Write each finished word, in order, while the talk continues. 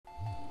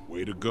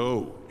Way to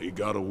go. He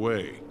got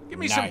away. Give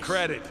me some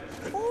credit.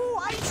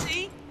 Oh, I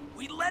see.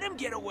 We let him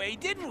get away,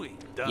 didn't we?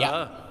 Duh.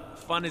 Yeah.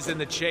 Fun is in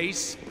the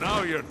chase.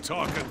 Now you're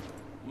talking.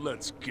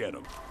 Let's get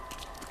him.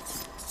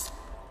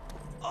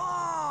 Oh,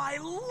 I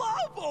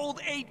love old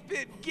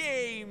 8-bit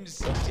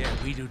games. Yeah,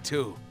 we do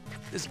too.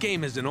 This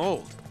game isn't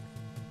old.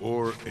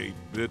 Or a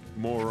bit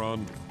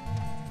moron.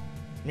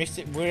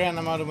 Mister, we're on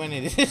amount of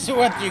money. This is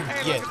what you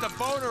Hey, get. look at the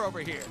boner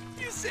over here.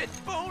 You said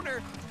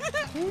boner.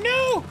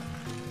 No!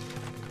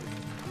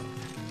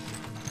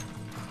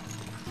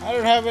 I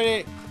don't have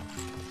any.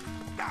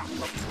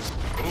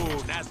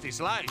 Ooh, nasty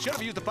slide. Should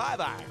have used the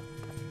 5-iron.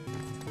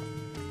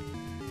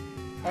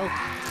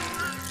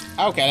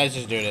 Okay. Okay, let's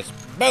just do this.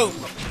 Boom!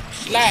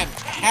 Slam!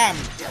 Ham!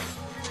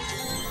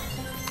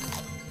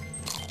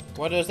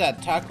 What is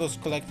that?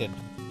 Tacos collected.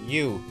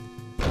 You.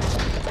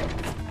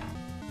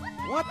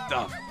 What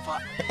the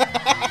fuck?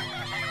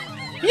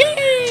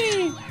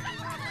 Yay!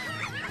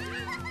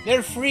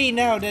 They're free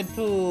now,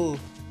 Deadpool.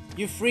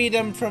 You free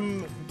them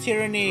from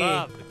tyranny.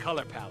 Love the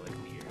color palette in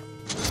here.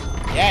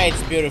 Yeah,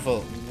 it's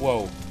beautiful.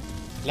 Whoa.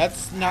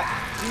 Let's not.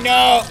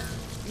 No!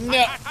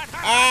 No!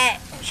 Ah!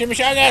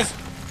 Chimichangas!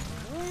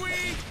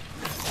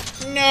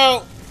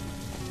 No!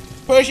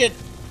 Push it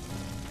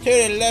to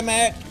the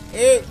limit.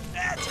 Ooh.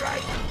 That's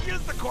right.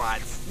 Use the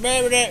quads.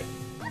 Baby.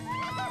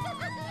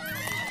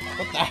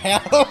 What the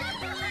hell?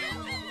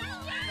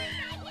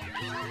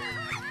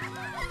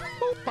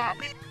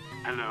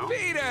 Hello?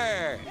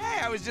 Peter!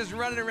 Hey, I was just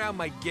running around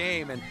my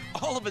game, and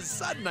all of a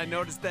sudden I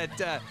noticed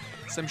that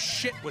some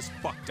shit was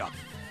fucked up.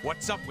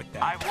 What's up with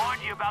that? I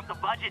warned you about the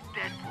budget,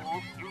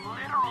 Deadpool. You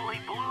literally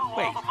blew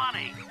all the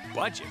money.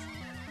 Budget?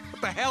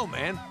 What the hell,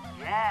 man?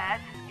 Yes,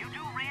 you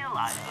do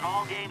realize that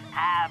all games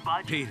have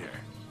budgets. Peter,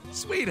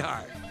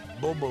 sweetheart,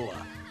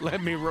 Bubula,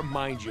 let me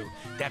remind you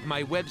that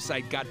my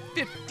website got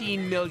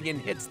 15 million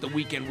hits the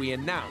weekend we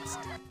announced.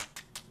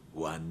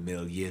 1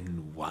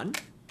 million one?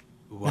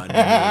 1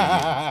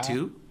 million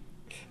two?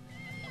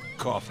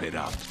 Cough it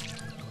up.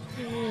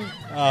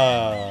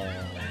 Oh,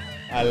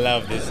 I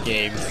love this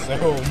game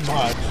so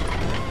much.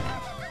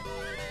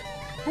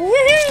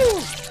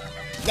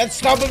 Woohoo! Let's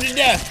stop him to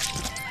death!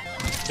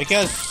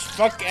 Because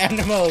fuck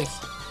animals.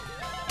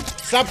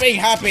 Stop being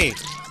happy!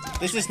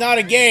 This is not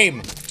a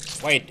game!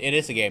 Wait, it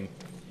is a game.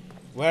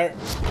 Where?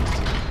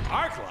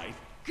 Archlight?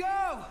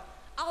 Go!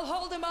 I'll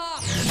hold him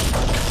off!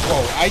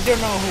 Whoa, I don't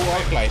know who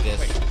Archlight is.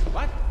 Wait,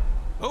 what?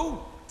 Who?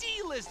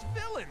 D-list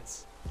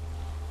villains!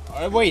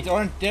 Wait,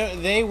 aren't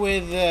they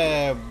with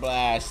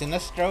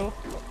Sinestro?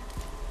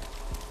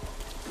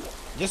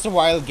 Just a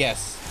wild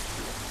guess.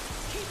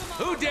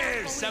 Who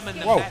dares summon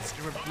the Whoa.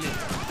 master of bliss,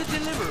 the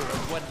deliverer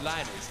of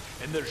one-liners,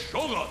 and the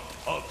shogun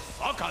of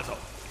sarcasm?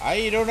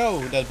 I don't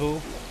know, Deadpool.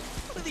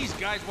 What do these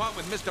guys want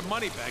with Mr.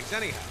 Moneybags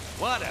anyhow?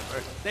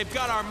 Whatever. They've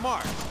got our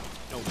mark.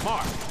 No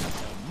mark,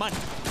 no money.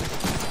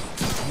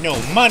 No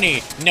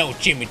money, no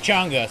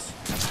chimichangas.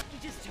 You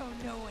just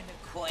don't know when to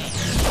quit.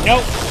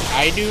 Nope,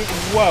 I do.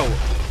 Whoa.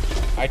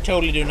 I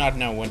totally do not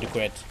know when to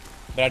quit.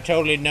 But I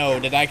totally know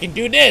that I can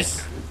do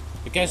this!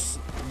 Because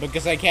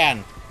I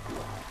can.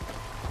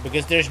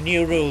 Because there's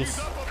new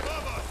rules.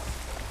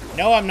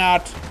 No, I'm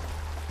not.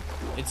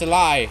 It's a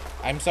lie.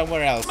 I'm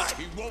somewhere else.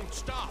 He won't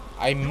stop.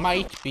 I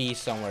might be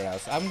somewhere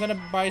else. I'm gonna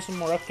buy some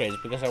more upgrades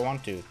because I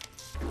want to.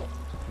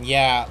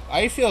 Yeah,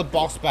 I feel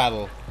boss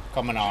battle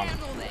coming on.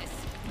 Handle this.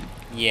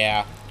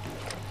 Yeah.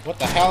 What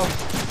the hell?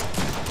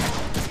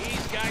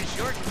 These guys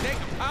sure can take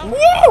a pound.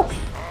 Woo!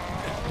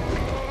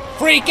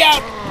 Freak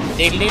out!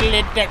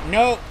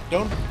 No,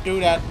 don't do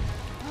that.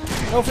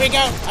 No freak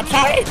out. I'm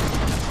sorry.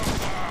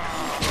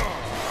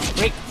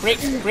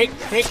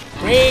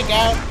 Freak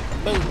out.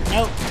 Boom.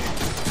 No.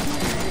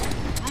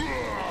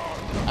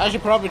 I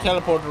should probably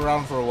teleport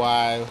around for a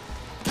while.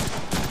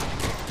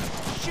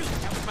 Shoot,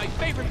 that was my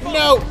favorite phone.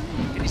 No!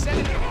 Can you send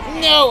it?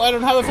 No, I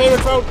don't have a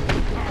favorite phone.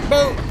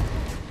 Boom.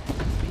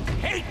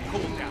 Hate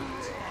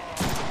cooldowns.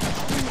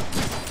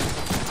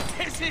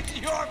 This is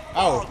your fault.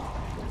 Oh.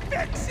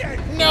 Fix it.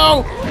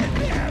 No! With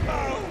the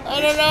ammo. I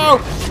don't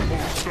know.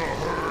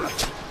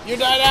 You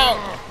died out.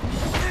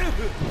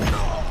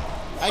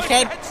 I What's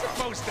can't. that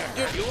supposed to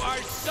hurt? You are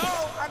so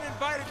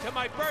uninvited to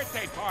my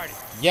birthday party.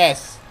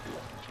 Yes.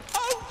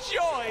 Oh,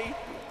 joy.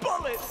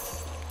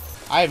 Bullets.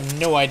 I have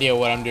no idea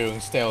what I'm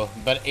doing still,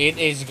 but it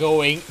is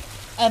going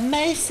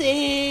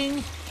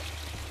amazing.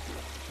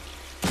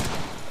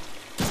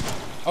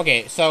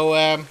 Okay, so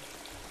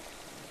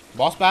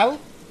boss battle,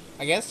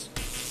 I guess.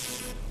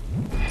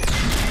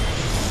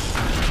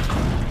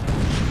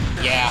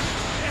 Yeah.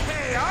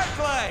 Hey,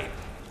 Archlight.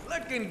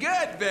 Looking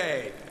good,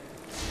 babe.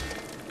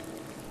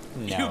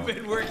 No. You've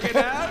been working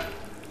out?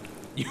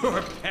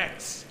 Your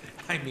pecs.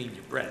 I mean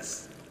your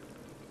breasts.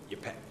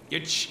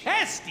 Your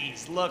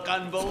chesties look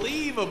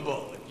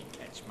unbelievable, if you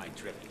catch my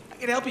drift. I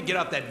can help you get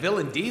off that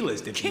villain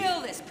D-list if you...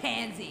 Kill this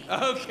pansy.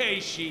 Okay,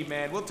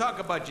 She-Man. We'll talk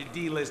about your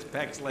D-list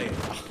pecs later.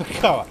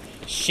 Come on.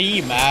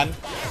 She-Man.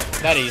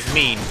 That is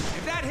mean.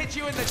 If that hit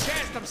you in the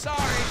chest, I'm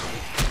sorry.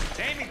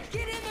 Damn it.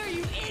 Get in there,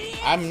 you idiot.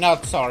 I'm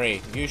not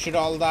sorry. You should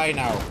all die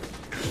now.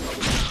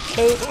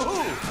 Boop. Ooh,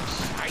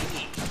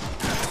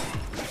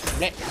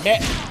 Dogs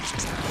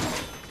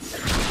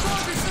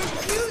are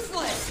so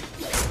useless.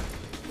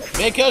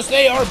 Because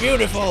they are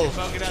beautiful.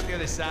 Poke it out the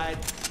other side.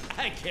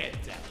 I can't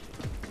tell.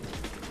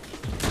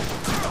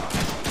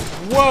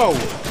 Whoa!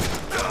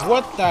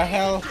 What the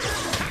hell?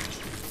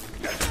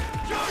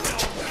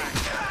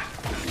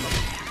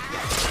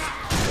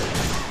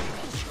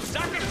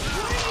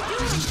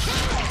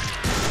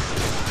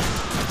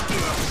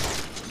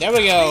 There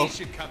we go. These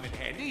should come in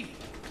handy.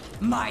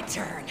 My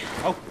turn.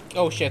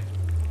 Oh shit.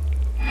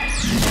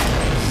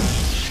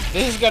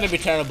 This is gonna be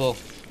terrible.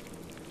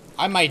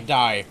 I might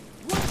die.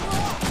 What's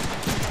wrong?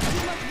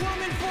 Too much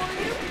woman for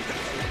you?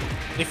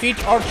 Defeat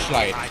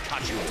Archlight. I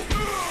caught you.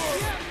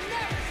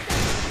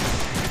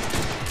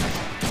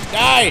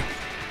 Die!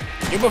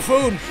 You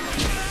buffoon!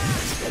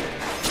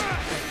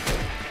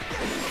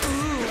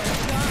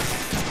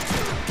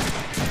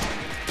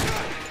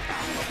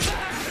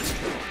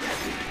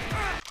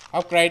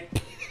 Oh, great.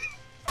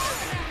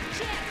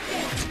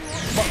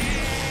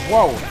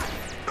 Whoa.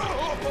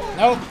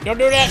 No, don't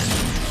do that.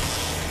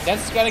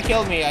 That's gonna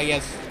kill me, I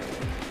guess.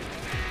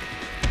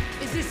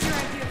 Is this your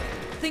idea?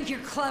 Think you're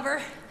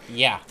clever?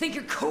 Yeah. Think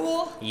you're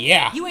cool?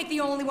 Yeah. You ain't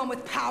the only one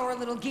with power,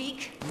 little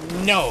geek.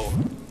 No.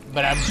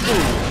 But I'm cool.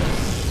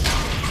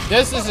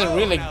 This is a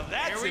really Now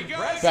that's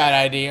impressive. bad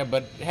idea,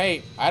 but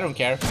hey, I don't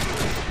care.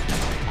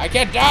 I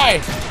can't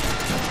die!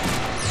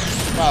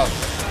 Well.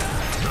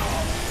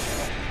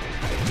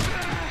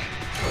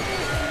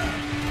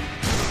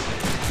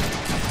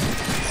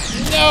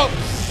 No!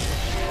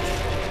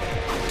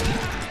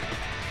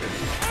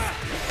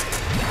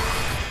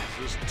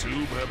 Does this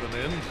tube have an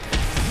end?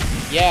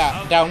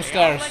 Yeah,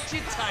 downstairs. I'll let you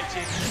touch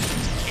it.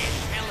 Can't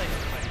tell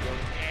anybody,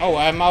 okay? Oh,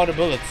 I'm out of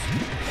bullets.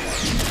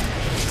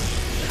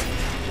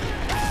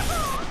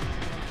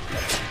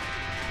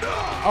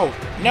 Oh,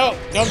 no,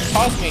 don't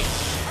toss me.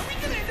 Are we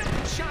gonna end up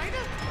in China?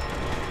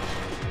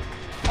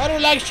 I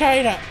don't like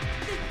China.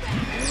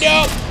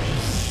 No!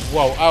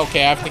 Whoa,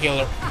 okay, I have to kill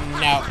her.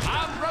 Now.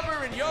 I'm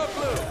rubber and you're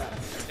blue.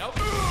 Nope.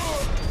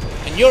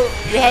 And you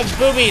have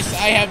boobies,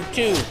 I have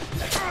two.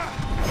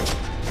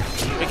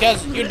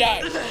 Because you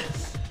died.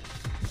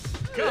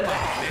 Come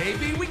on,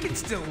 baby. We can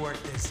still work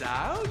this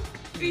out.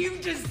 You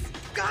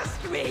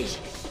disgust me.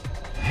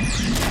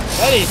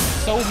 That is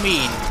so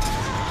mean.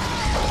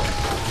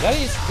 That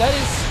is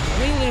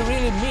really,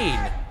 really mean.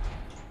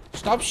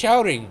 Stop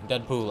shouting,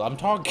 Deadpool. I'm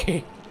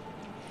talking.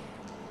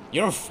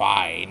 You're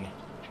fine.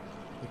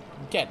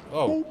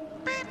 Oh.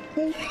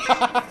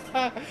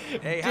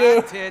 Hey,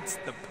 hot tits.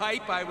 The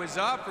pipe I was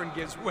offering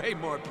gives way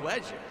more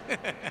pleasure.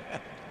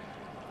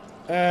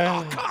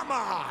 Oh, come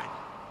on.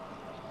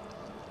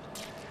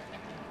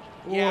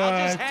 Yeah,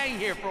 I'll just hang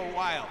here for a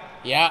while.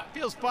 Yeah,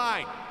 Feels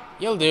fine.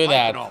 you'll do Pipe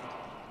that. and all.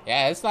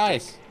 Yeah, it's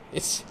nice.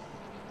 It's.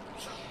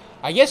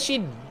 I guess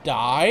she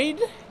died?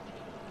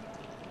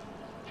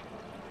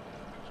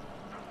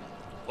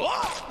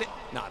 Oh!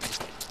 No, I'm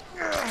just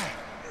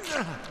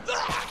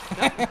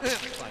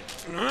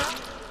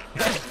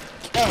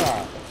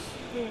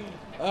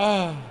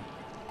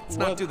Let's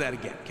not do that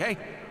again, okay?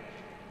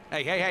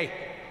 Hey.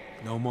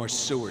 No more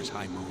sewers,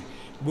 High Moon.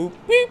 Boop,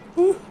 beep,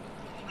 boop.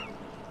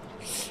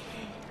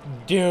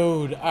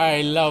 Dude,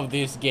 I love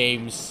this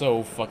game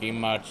so fucking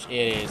much.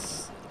 It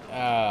is.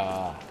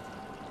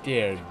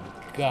 Dear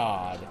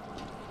God.